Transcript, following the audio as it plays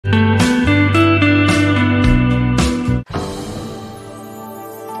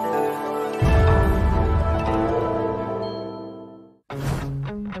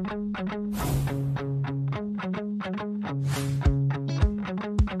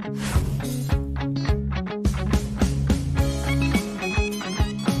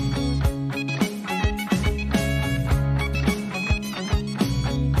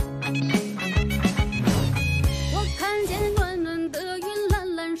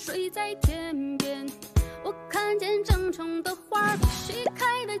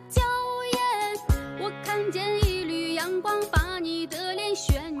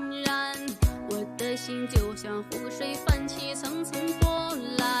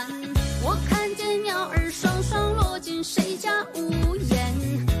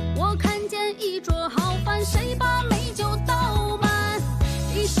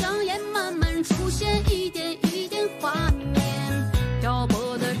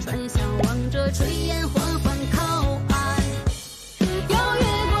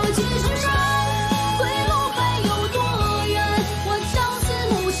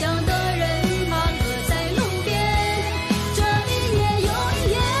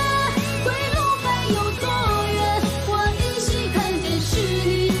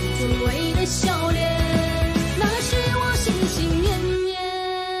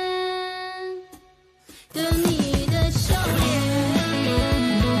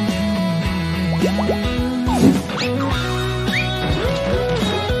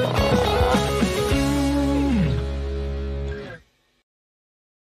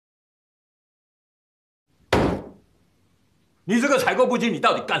你这个采购部经理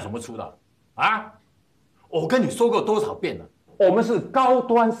到底干什么出的？啊！我跟你说过多少遍了，我们是高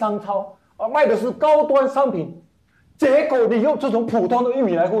端商超啊，卖的是高端商品。结果你用这种普通的玉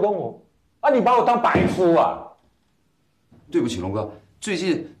米来糊弄我，啊！你把我当白痴啊！对不起，龙哥，最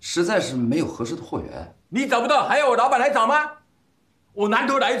近实在是没有合适的货源。你找不到，还要我老板来找吗？我南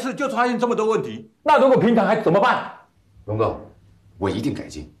投来一次就发现这么多问题，那如果平常还怎么办？龙哥，我一定改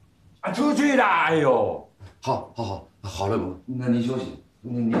进。啊，出去啦！哎呦，好了，龙哥，那您休息，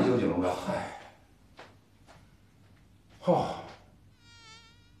您休息，龙哥。哎，哦。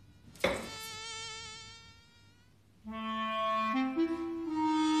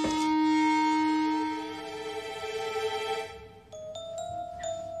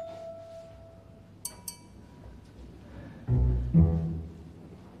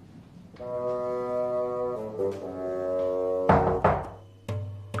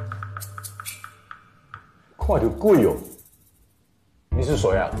看就贵哦！你是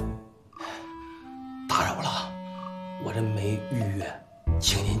谁啊？打扰了，我这没预约，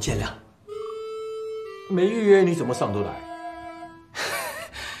请您见谅。没预约你怎么上得来？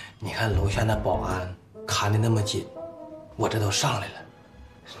你看楼下那保安看得那么紧，我这都上来了，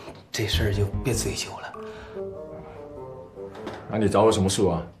这事儿就别追究了。那你找我什么事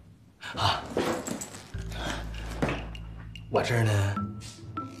啊？啊，我这儿呢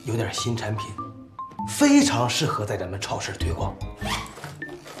有点新产品。非常适合在咱们超市推广。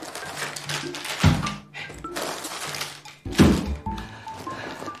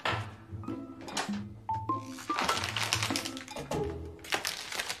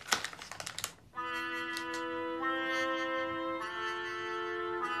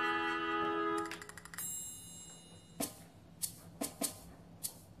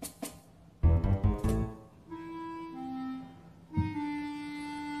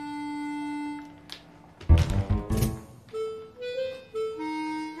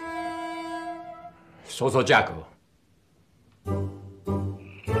说说价格。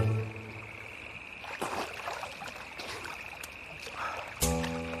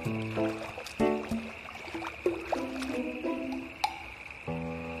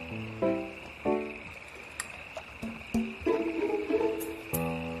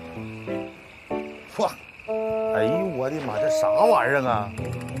哇！哎呦我的妈，这啥玩意儿啊？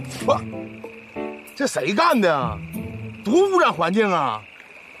哇！这谁干的啊？多污染环境啊！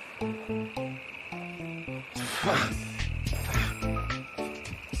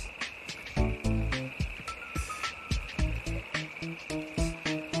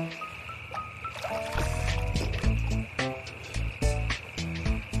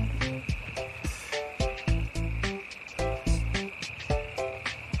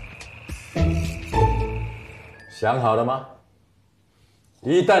 想好了吗？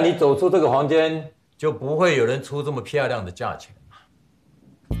一旦你走出这个房间，就不会有人出这么漂亮的价钱。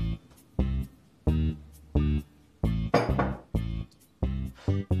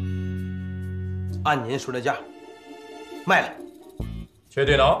按您说的价，卖了。确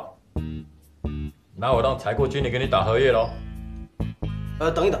定了？那我让采购经理给你打合约喽。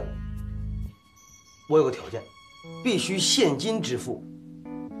等一等，我有个条件，必须现金支付，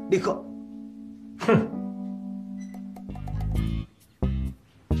立刻。哼。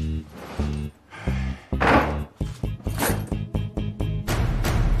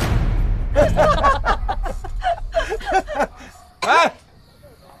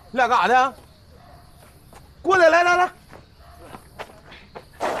俩干啥的？过来，来，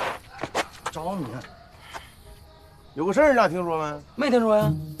找你呢。有个事儿呢，听说没？没听说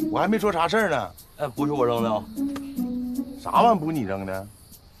呀。我还没说啥事儿呢。不是我扔的啊。啥玩意儿不是你扔的？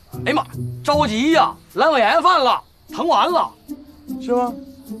哎呀妈，着急呀，阑尾炎犯了，疼完了。是吗？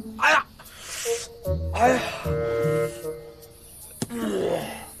哎呀，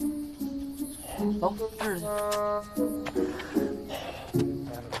走这儿去。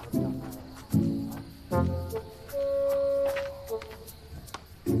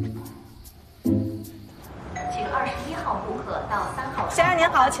请21号顾客到3号。先生您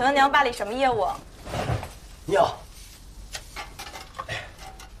好，请问您要办理什么业务？你好，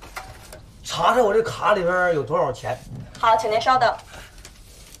查查我这卡里边有多少钱。好，请您稍等。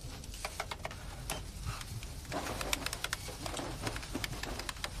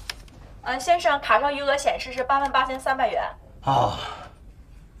先生，卡上余额显示是88300元。啊，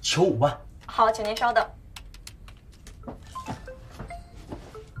求5万。好，请您稍等。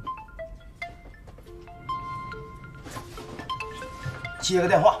接个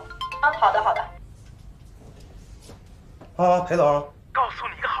电话。好的。裴总，告诉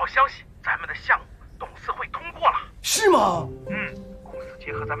你一个好消息，咱们的项目董事会通过了。是吗？公司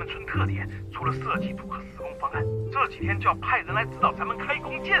结合咱们村特点，出了设计图和施工方案，这几天就要派人来指导咱们开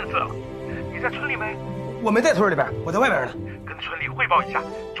工建设了。你在村里没？我没在村里边，我在外边呢。跟村里汇报一下，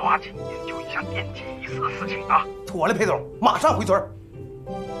抓紧研究一下奠基仪式的事情啊！妥了，裴总，马上回村。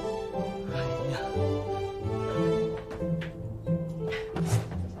哎呀，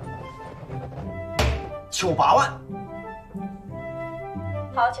求8万。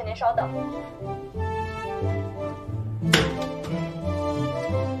好，请您稍等。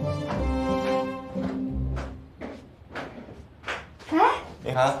哎，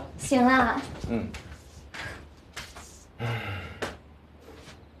你看，行啊。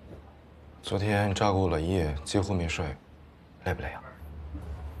昨天照顾了一夜，几乎没睡，累不累啊？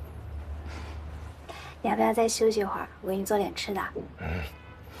要不要再休息会儿？我给你做点吃的。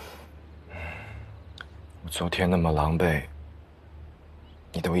我昨天那么狼狈，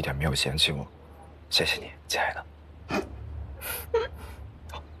你都一点没有嫌弃我，谢谢你，亲爱的。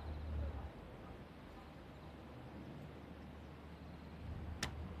好，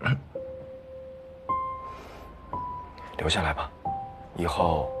留下来吧，以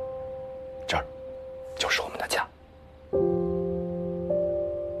后这儿就是我们的家。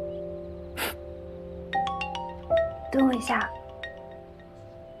等我一下。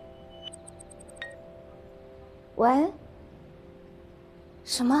喂？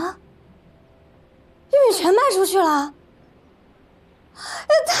什么？玉米全卖出去了？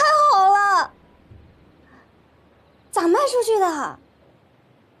太好了！咋卖出去的？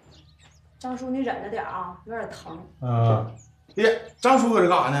张叔，你忍着点啊，有点疼。耶，张叔搁这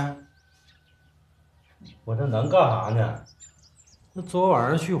干啥呢？我这能干啥呢？那昨晚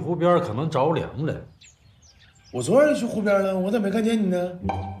上去湖边可能着凉了。我昨晚也去湖边了，我咋没看见你呢？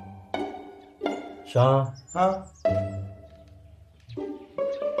香啊！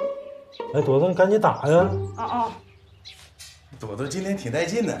哎，朵朵，你赶紧打呀！朵朵今天挺带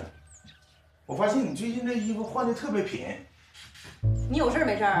劲的。我发现你最近这衣服换的特别品。你有事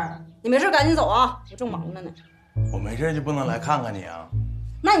没事？你没事赶紧走啊，我正忙着呢。我没事就不能来看看你啊？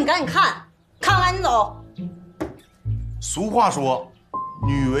那你赶紧看，看完你走。俗话说，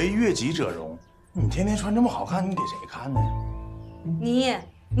女为悦己者容。你天天穿这么好看，你给谁看呢？你，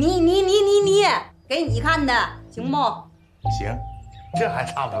给你看的，行不？行，这还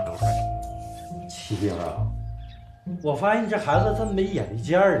差不多。启兵啊，我发现你这孩子真没眼力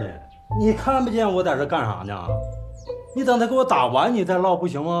见儿呢。你看不见我在这干啥呢？你等他给我打完，你再唠不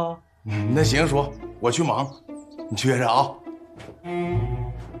行吗？那行，说我去忙，你撅着啊。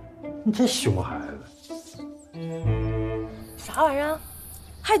你这熊孩子，啥玩意儿？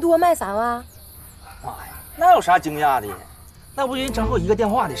还多卖3万？妈呀，那有啥惊讶的？那不就人正好一个电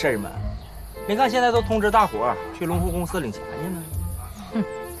话的事儿吗？没看现在都通知大伙儿去龙湖公司领钱去呢。哼，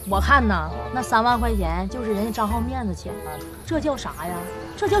我看呐，那3万块钱就是人家张浩面子钱，这叫啥呀？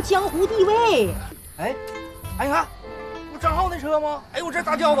这叫江湖地位。哎，你看，不张浩那车吗？哎呦，这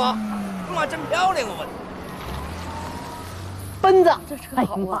大轿子，妈真漂亮啊！我。奔子，这车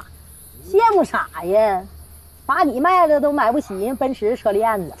好啊！羡慕啥呀？把你卖了都买不起人奔驰车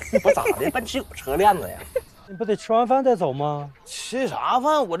链子。我咋的？奔驰有车链子呀？你不得吃完饭再走吗？吃啥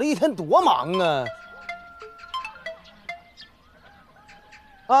饭？我这一天多忙啊！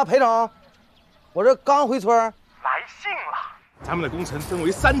啊，裴总，我这刚回村，来信了。咱们的工程分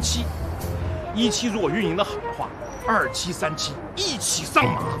为3期，1期如果运营的好的话，2期、3期一起上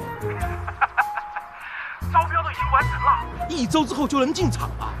马。招标的已经完成了，1周之后就能进场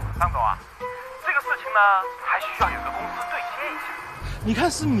了。张总啊，这个事情呢，还需要有个公司对接一下。你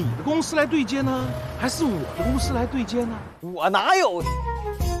看是你的公司来对接呢，还是我的公司来对接呢？我哪有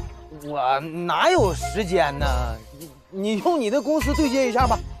时间呢？你用你的公司对接一下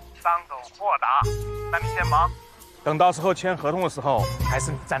吧。张总豁达，那你先忙，等到时候签合同的时候，还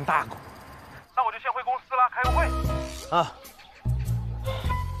是你占大股。那我就先回公司了，开个会。啊，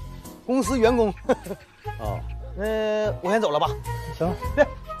公司员工。哦，那我先走了吧。行，对，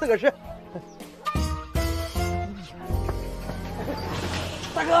自个儿吃。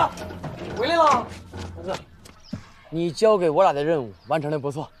大哥，回来了。大哥，你交给我俩的任务完成的不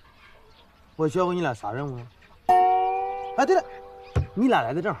错。我交给你俩啥任务啊？哎，对了，你俩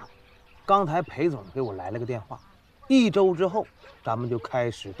来的正好。刚才裴总给我来了个电话，1周之后咱们就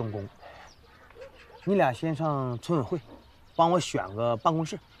开始动工。你俩先上村委会，帮我选个办公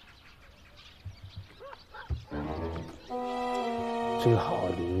室，最好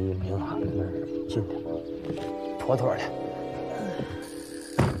离明涵那儿近点，妥妥的。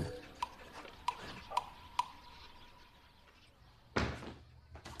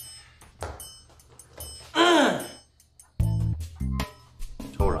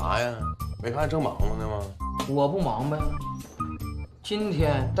瞅啥呀？没看正忙着呢吗？我不忙呗，今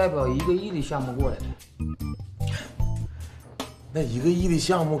天代表1个亿的项目过来的。那1个亿的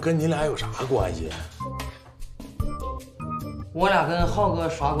项目跟你俩有啥关系？我俩跟浩哥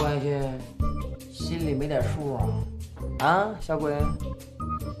啥关系？心里没点数啊？啊，小鬼，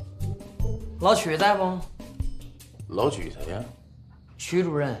老曲在不？老曲谁呀？曲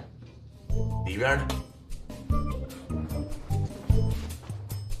主任。里边呢？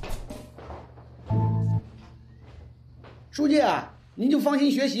书记啊，您就放心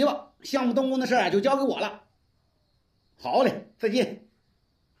学习吧，项目动工的事儿就交给我了。好嘞，再见。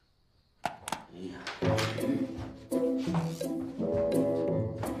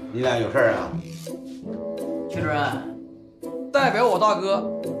你俩有事儿啊？曲主任，代表我大哥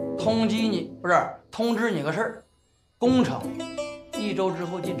通知你个事儿，工程1周之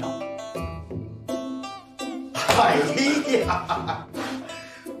后进场。哎呀，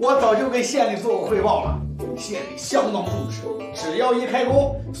我早就跟县里做过汇报了，县里相当重视，只要一开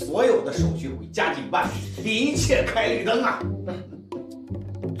工，所有的手续会加紧办理，一切开绿灯啊。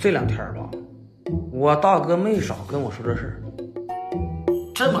这2天吧，我大哥没少跟我说这事儿。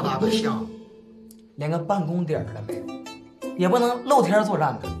这么大个项目，连个办公点都没有，也不能露天作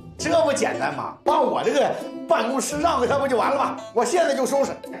战呢。这不简单吗？把我这个办公室让给他不就完了吗？我现在就收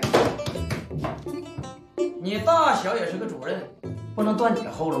拾。你大小也是个主任，不能断你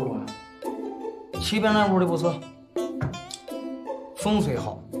的后路啊。骑兵那屋里不错，风水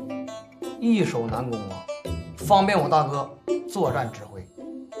好，易守难攻啊，方便我大哥作战指挥。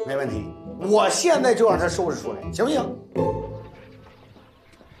没问题，我现在就让他收拾出来，行不行？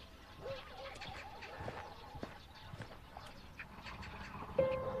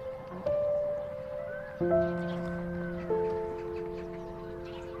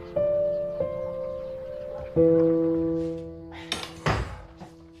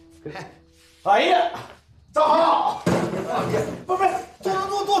哎呀，张好，不是，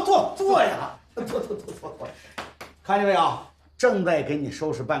坐呀，坐，看见没有？正在给你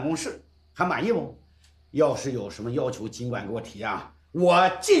收拾办公室，还满意不？要是有什么要求，尽管给我提啊，我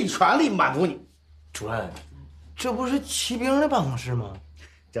尽全力满足你。主任，这不是骑兵的办公室吗？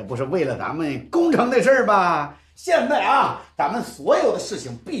这不是为了咱们工程的事儿吗？现在啊，咱们所有的事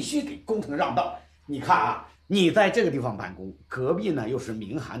情必须给工程让道。你看啊，你在这个地方办公，隔壁呢又是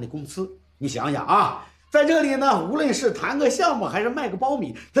明涵的公司，你想想啊，在这里呢，无论是谈个项目还是卖个苞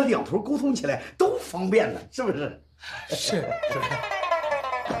米，这2头沟通起来都方便了，是不是？是，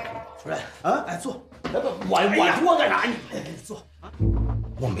主任啊，哎，坐。我坐干啥？你坐。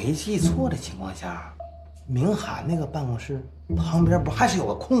我没记错的情况下，明涵那个办公室旁边不还是有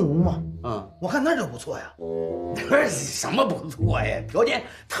个空屋吗？我看那就不错呀。这什么不错呀？条件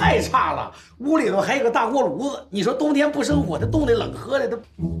太差了，屋里头还有个大锅炉子，你说冬天不生火，它冻得冷喝的都。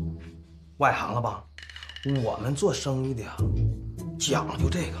外行了吧？我们做生意的呀，讲究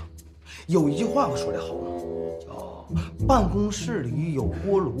这个。有一句话我说的好吗？叫办公室里有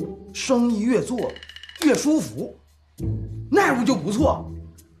锅炉，生意越做越舒服，那屋就不错。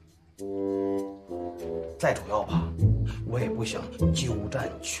再主要吧，我也不想鸠占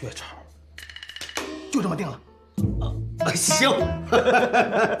鹊巢，就这么定了。行。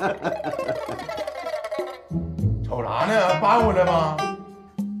瞅啥呢？搬回来吗？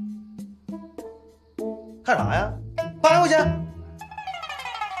干啥呀？搬回去。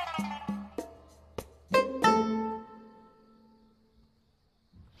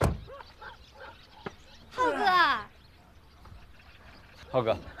浩哥，浩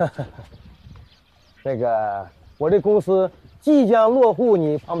哥，那个我这公司即将落户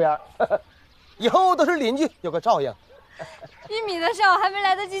你旁边，以后都是邻居，有个照应。玉米的事我还没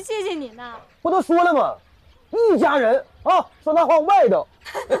来得及谢谢你呢。不都说了吗？一家人啊，说那话外头。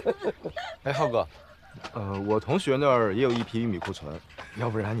哎，浩哥，我同学那儿也有一批玉米库存，要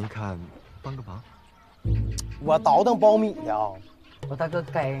不然您看帮个忙？我倒腾苞米的啊。我大哥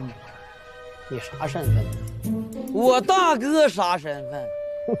该你，你啥身份？我大哥啥身份？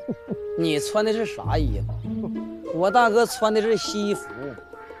你穿的是啥衣服？我大哥穿的是西服。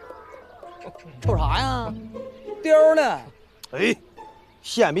瞅啥呀？貂呢？哎，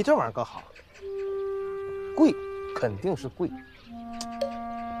显比这玩意儿更好。贵，肯定是贵，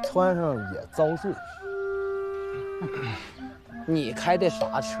穿上也遭罪。你开的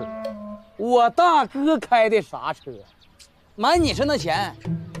啥车？我大哥开的啥车？买你身的钱，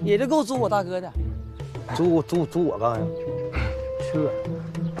也就够租我大哥的。租我干呀？车。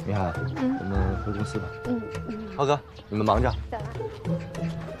明涵，我们回公司吧。浩哥，你们忙着。走了。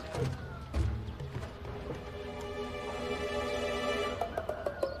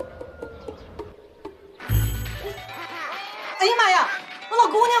哎呀妈呀，我老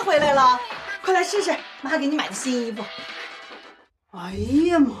姑娘回来了，快来试试，妈给你买的新衣服。哎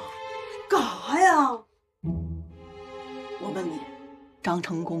呀妈，干啥呀？我问你，张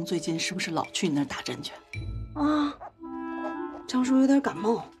成功最近是不是老去你那儿打针去？啊，张叔有点感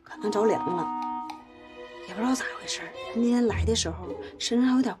冒，可能着凉了，也不知道咋回事。他那天来的时候身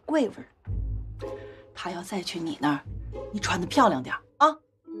上有点怪味儿。他要再去你那儿，你穿的漂亮点啊。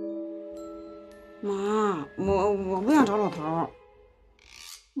妈，我不想找老头。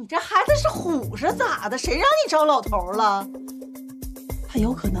你这孩子是虎是咋的？谁让你找老头了？他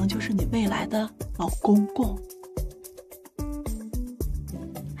有可能就是你未来的老公公。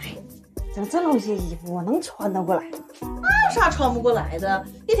哎，整这么些衣服，我能穿得过来吗？那有啥穿不过来的？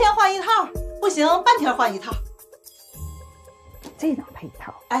一天换一套，不行半天换一套。这能配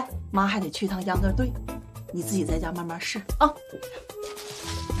套？哎，妈还得去趟秧歌队，你自己在家慢慢试啊。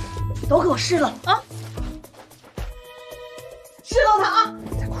都给我试了啊！试了它啊！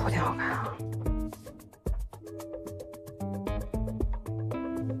这裤挺好看啊。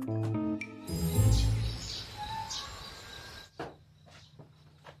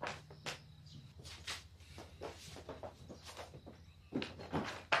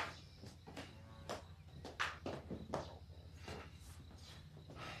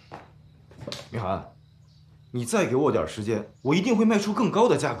明涵，你再给我点时间，我一定会卖出更高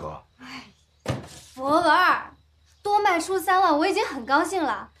的价格。佛儿，多卖出3万，我已经很高兴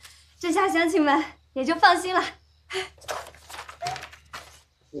了，这下乡亲们也就放心了。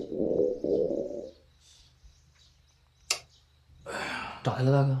咋的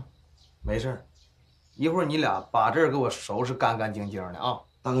了，大哥？没事，一会儿你俩把这儿给我收拾干干净净的啊。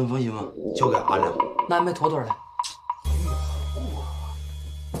大哥，你放心吧，交给俺俩。那还没妥妥的。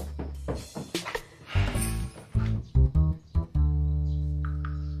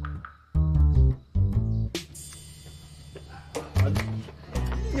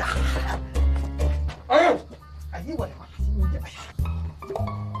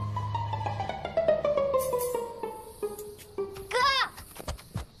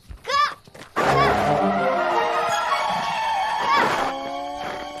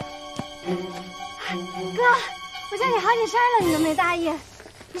你都没答应，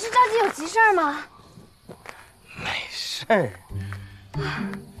你是着急有急事儿吗？没事儿，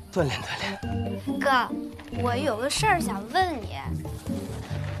锻炼锻炼。哥，我有个事儿想问你，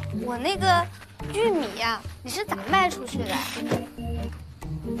我那个玉米呀，你是咋卖出去的？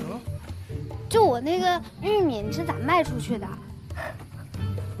就我那个玉米，你是咋卖出去的？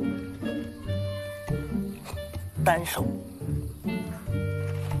单手。你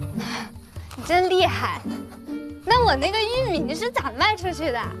真厉害。那我那个玉米你是咋卖出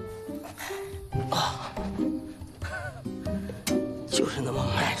去的？啊，就是那么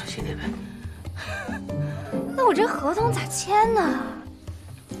卖出去的呗。那我这合同咋签呢？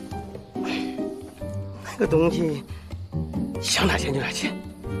那个东西想哪签就哪签，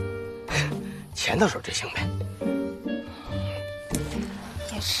钱到手就行呗。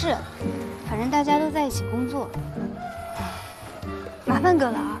也是，反正大家都在一起工作。麻烦哥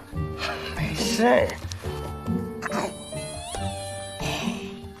了啊。没事儿。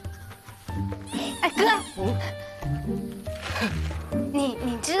哎哥，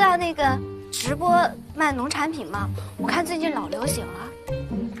你知道那个直播卖农产品吗？我看最近老流行了。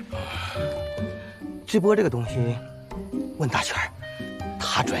直播这个东西，问大全，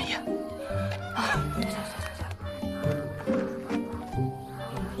他专业。啊，对。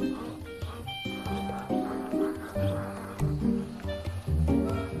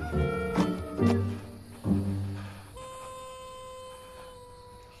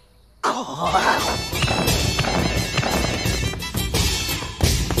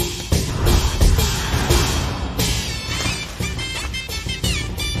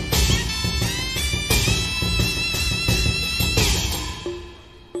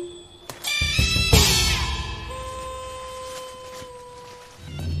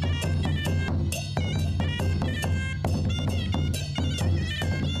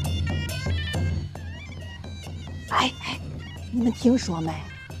你们听说没？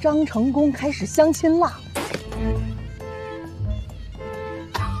张成功开始相亲了。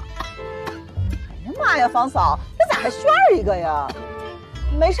哎呀妈呀，房嫂，这咋还炫一个呀？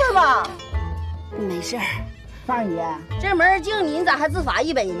没事吧？没事儿。范二爷，这门儿敬你，你咋还自罚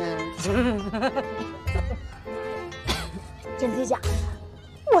一杯呢？真的假的？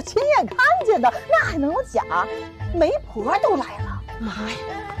我亲眼看见的，那还能有假？媒婆都来了。妈呀，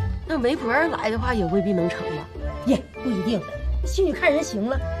那媒婆来的话也未必能成吧？耶，不一定，兴许看人行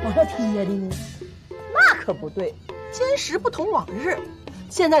了，往上贴的呢。那可不对，今时不同往日。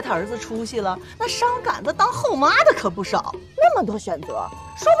现在他儿子出息了，那上赶子当后妈的可不少，那么多选择，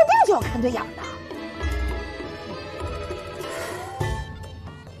说不定就要看对眼呢。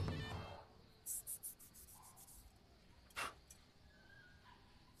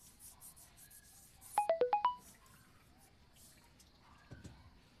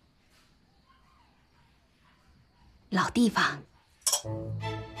老地方，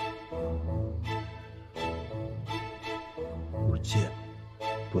不见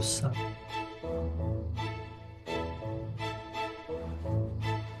不散。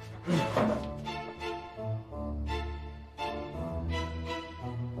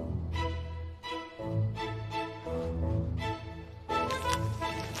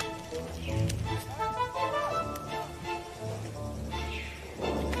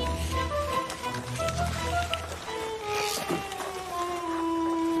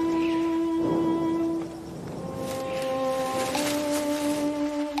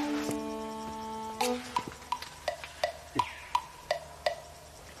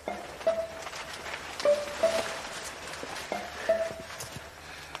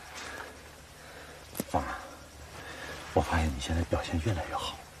我发现你现在表现越来越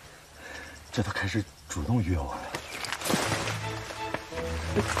好，这都开始主动约我了。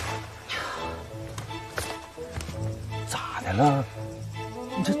咋的了？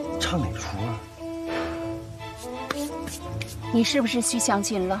你这唱哪出啊？你是不是去相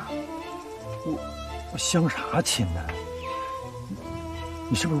亲了？我相啥亲呢？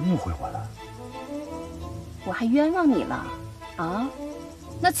你是不是误会我了？我还冤枉你了啊？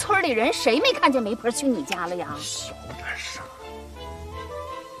那村里人谁没看见媒婆去你家了呀？小点声。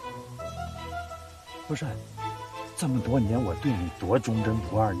不是，这么多年我对你多忠贞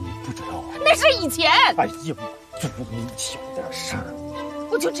不二，你不知道啊？那是以前。哎呀，祖你小点声。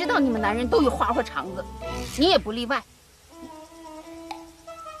我就知道你们男人都有花花肠子，你也不例外。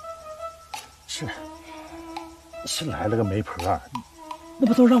是来了个媒婆，那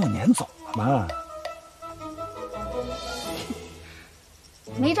不都让我撵走了吗？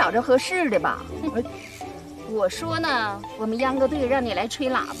没找着合适的吧？我说呢，我们秧歌队让你来吹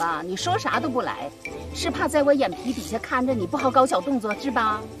喇叭，你说啥都不来，是怕在我眼皮底下看着你不好搞小动作是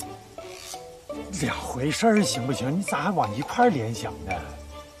吧？两回事儿行不行？你咋还往一块儿联想呢？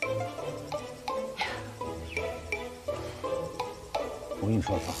我跟你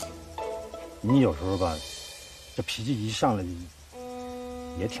说吧，你有时候吧，这脾气一上来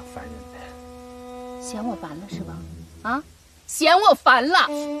也挺烦人的。嫌我烦了是吧？啊？嫌我烦了，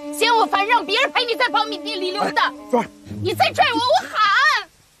嫌我烦，让别人陪你在苞米地里溜达。芳儿，你再拽我，我喊。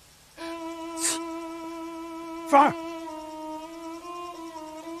芳儿，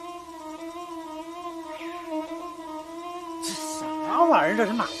这啥玩意儿？这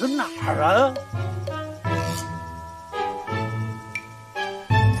是哪跟哪儿啊？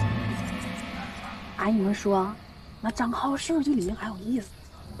俺你们说，那张浩是不是对李明还有意思？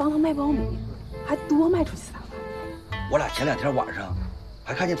帮他卖苞米，还多卖出去3万。我俩前2天晚上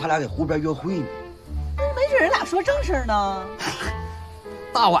还看见他俩给湖边约会呢。没准人俩说正事呢。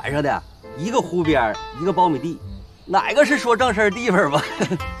大晚上的，一个湖边，一个苞米地，哪个是说正事儿地方吧？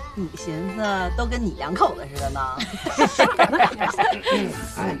你寻思都跟你2口子似的呢。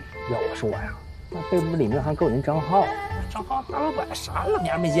哎，要我说呀，那背不里面还够人张浩。张浩大老板啥老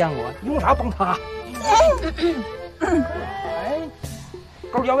娘没见过，用啥帮他？哎，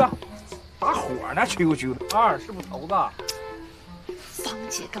狗要不要？打火呢，吹过去了。二是不是头子？芳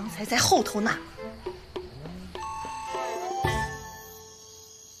姐刚才在后头呢。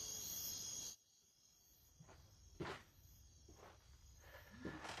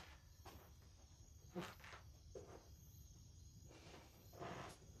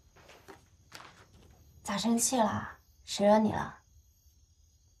咋生气了？谁惹你了？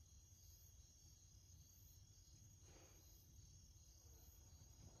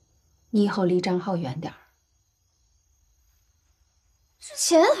你以后离张浩远点儿。之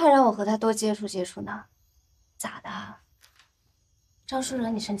前还让我和他多接触接触呢，咋的？张叔惹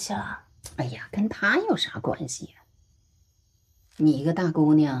你生气了？哎呀，跟他有啥关系呀？你一个大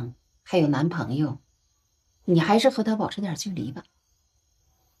姑娘，还有男朋友，你还是和他保持点距离吧。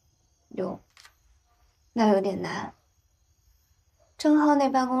哟，那有点难。郑浩那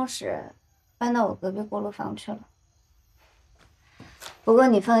办公室搬到我隔壁锅炉房去了。不过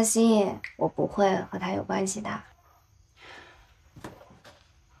你放心，我不会和他有关系的。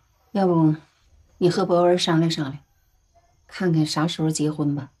要不，你和博文商量商量，看看啥时候结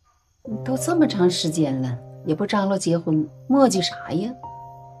婚吧。都这么长时间了，也不张罗结婚，磨叽啥呀？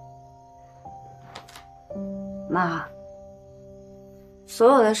妈，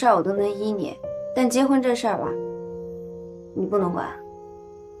所有的事儿我都能依你，但结婚这事儿吧，你不能管。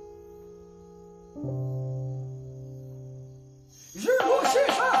日落西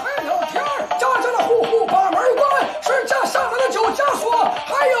山还聊天，家家的户户把门关，是家上来的酒家锁，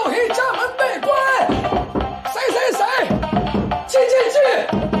还有一家门被关。谁？进！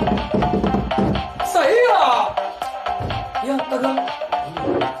谁呀？呀，大哥，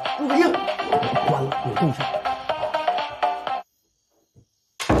录个音，完了，有动静。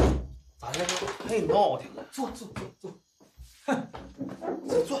咋的？太闹腾了，坐，坐。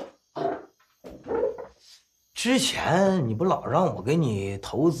之前你不老让我给你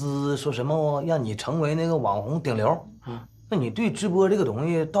投资，说什么让你成为那个网红顶流？那你对直播这个东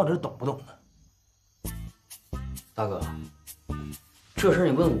西到底懂不懂呢？大哥，这事儿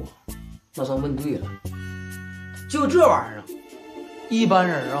你问我，那算问对了。就这玩意儿，一般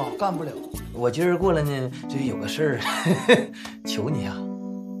人啊干不了。我今儿过来呢，就有个事儿，求你啊。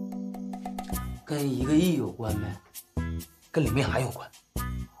跟1个亿有关呗？跟李明涵有关。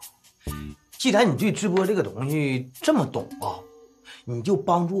既然你对直播这个东西这么懂啊，你就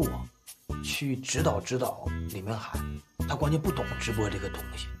帮助我去指导李明涵，他关键不懂直播这个东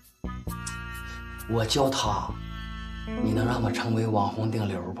西。我教他，你能让我成为网红顶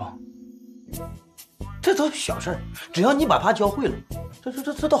流不？这都小事儿，只要你把他教会了，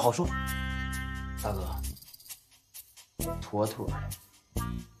这都好说。大哥，妥妥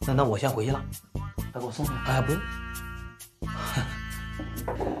的。那我先回去了。再给我送送。哎，不用。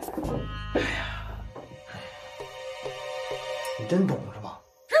哎呀，你真懂是吧？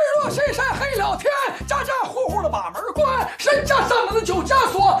日落西山黑了天，家家户户的把门关，谁家上来的酒家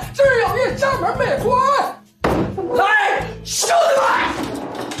锁，只有一家门没关。来，兄弟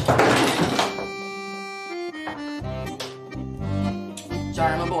们！家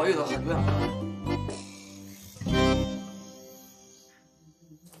人们，不好意思，很远。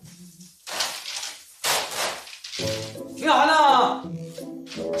明涵呢？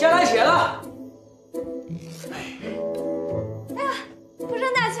家来且了。哎呀，不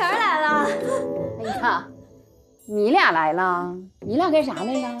挣大钱来了！哎呀，你俩来了？你俩干啥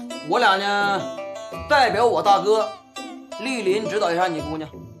来了？我俩呢，代表我大哥莅临指导一下你姑娘。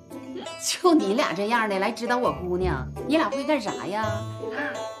就你俩这样的来指导我姑娘，你俩会干啥呀？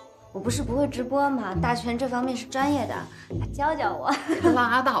我不是不会直播吗？大全这方面是专业的，他教教我。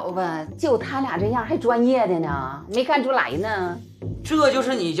拉倒吧，就他俩这样还专业的呢，没看出来呢。这就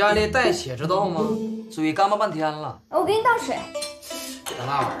是你家的代写之道吗？嘴干巴半天了。我给你倒水。干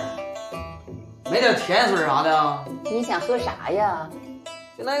那玩意儿，没点甜水啥的啊？你想喝啥呀？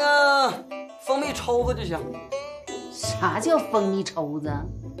就那个蜂蜜抽子就行。啥叫蜂蜜抽子？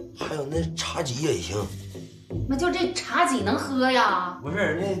还有那茶几也行。那就这茶几能喝呀？不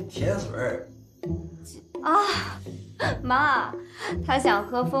是那甜水啊，妈，他想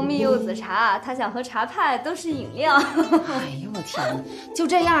喝蜂蜜柚子茶，他想喝茶派，都是饮料。哎呦我天哪，就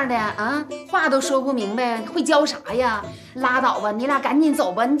这样的啊，话都说不明白，会教啥呀？拉倒吧，你俩赶紧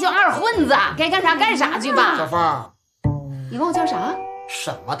走吧，你就二混子，该干啥干啥去吧。小芳，你问我叫啥？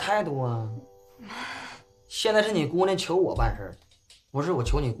什么态度啊？现在是你姑娘求我办事，不是我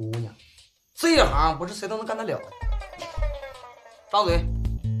求你姑娘。这一行不是谁都能干得了的。张嘴，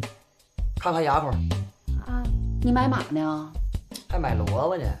看看牙口。啊，你买马呢？还买萝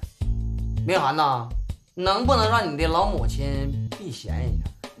卜呢。明涵呐，能不能让你的老母亲避嫌一下？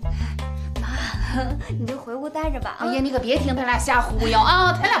妈，你就回屋待着吧。哎呀，你可别听他俩瞎忽悠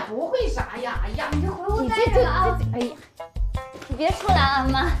啊，他俩不会啥呀。哎呀，你就回屋待着啊。哎呀，你别出来啊，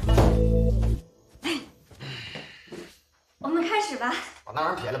妈。我们开始吧。把那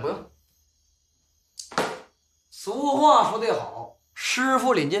玩意儿撇了，不用。俗话说得好，师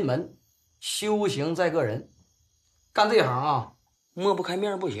傅领进门，修行在个人。干这行啊，抹不开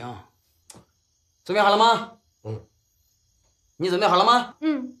面不行。准备好了吗？你准备好了吗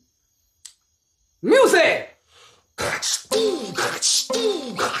？Music。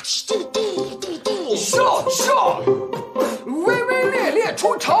上，巍巍烈烈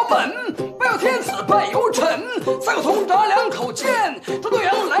出朝门，拜有天子拜有臣，三个铜铡两口剑，这对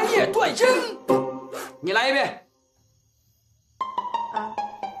阳来夜断阴。你来一遍。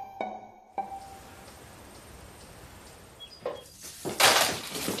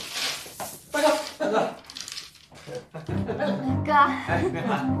哥。哎，明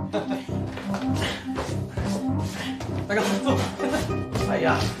涵。大哥，坐。哎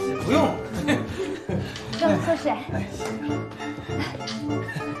呀，不用。哥，喝水。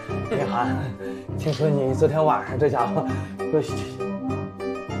明涵，听说你昨天晚上这家伙，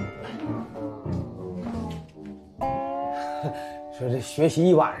说这学习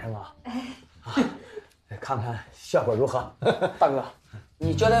一晚上啊，看看效果如何。大哥，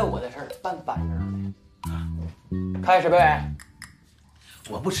你交代我的事儿办板上了。开始呗。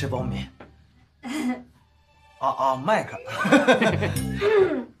我不吃苞米。麦克。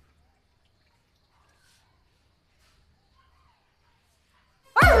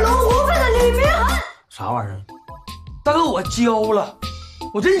二龙湖畔的李明涵。啥玩意儿？大哥，我交了，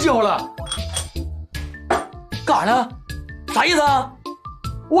我真交了。干啥呢？啥意思啊？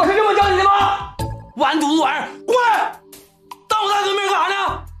我是这么教你的吗？完犊子玩意儿，滚！当我大哥面干啥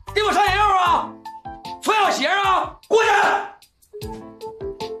呢？给我上眼药啊？穿小鞋啊？过去！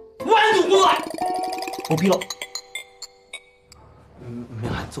完犊子！牛逼了！明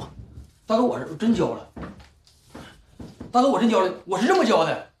涵，坐。大哥，我是真交了。大哥，我真交了，我是这么交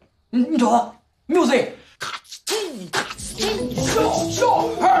的。你瞅他 ，music。笑，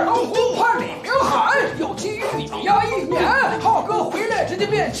二龙湖畔李明涵，有其余你压一年。浩哥回来直接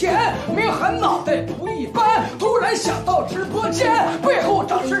面前，明涵脑袋不一般，突然想到直播间背后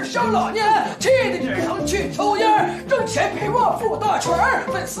长是小老年，气得只能去抽烟，挣钱别忘付大权，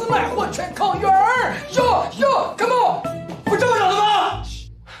粉丝卖货全靠缘儿。哟 ，come on， 不这么整的吗？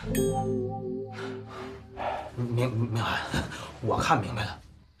明涵，我看明白了，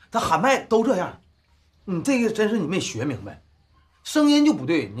他喊麦都这样。你这个真是你没学明白，声音就不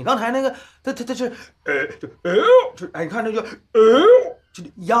对。你刚才那个，他是就哎，你看这就就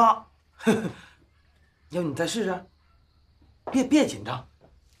压，要你再试试，别紧张，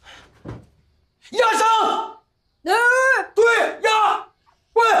压声，对，压，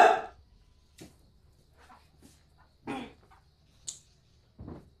滚。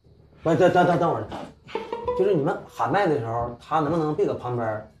等会儿，就是你们喊麦的时候，他能不能别搁旁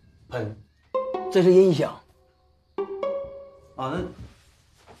边喷？这是音响。啊，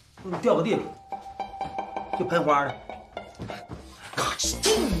那掉个地里，就喷花的。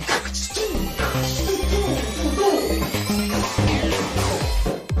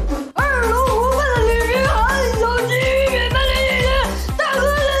二龙湖畔的李明涵，有其余你们的演员，大哥的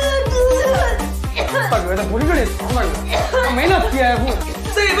大哥，他不是这里藏大哥，他没那天赋，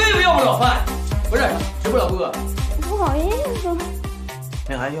这辈子要不了饭，不是吃不了播。不好意思。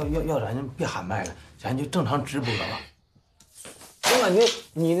明涵，要咱就别喊麦了，咱就正常直播吧。我感觉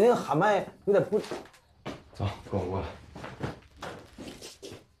你那个喊麦有点不……走，跟我过来。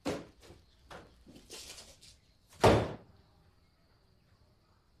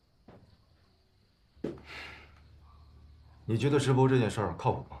你觉得直播这件事儿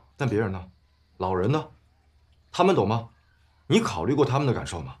靠谱吗？但别人呢？老人呢？他们懂吗？你考虑过他们的感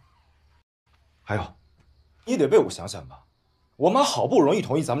受吗？还有，你得为我想想吧。我妈好不容易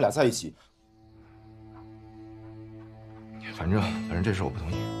同意咱们俩在一起，反正这事我不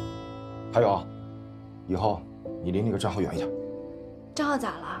同意。还有啊，以后你离那个张浩远一点。张浩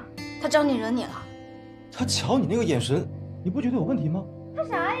咋了？他招你惹你了？他瞧你那个眼神，你不觉得有问题吗？他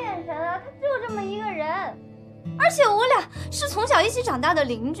啥眼神啊？他就这么一个人，而且我俩是从小一起长大的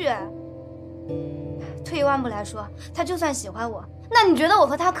邻居。退一万步来说，他就算喜欢我，那你觉得我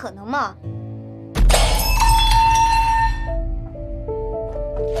和他可能吗？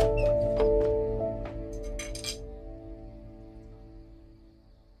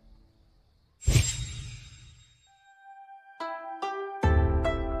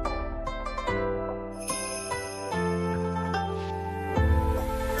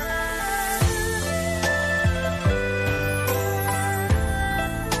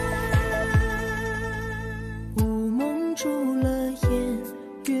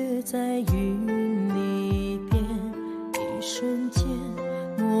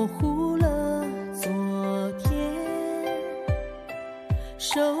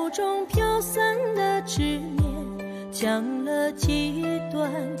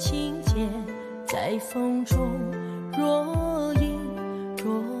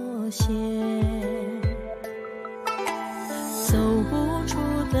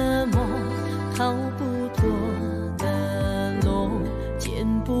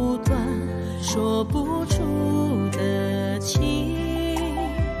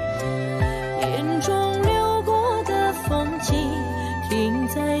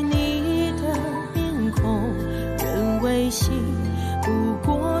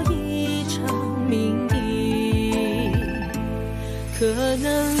可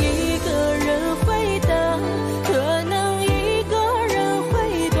能一个人回答，可能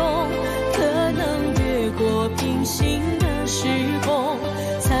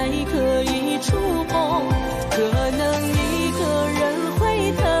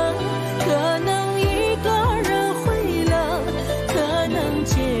能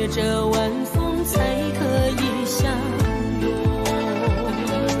借着晚风才可以相拥。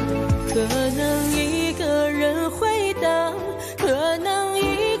可能一个人会等，可能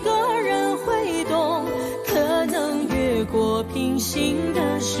一个人会懂，可能越过平行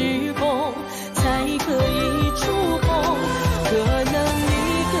的时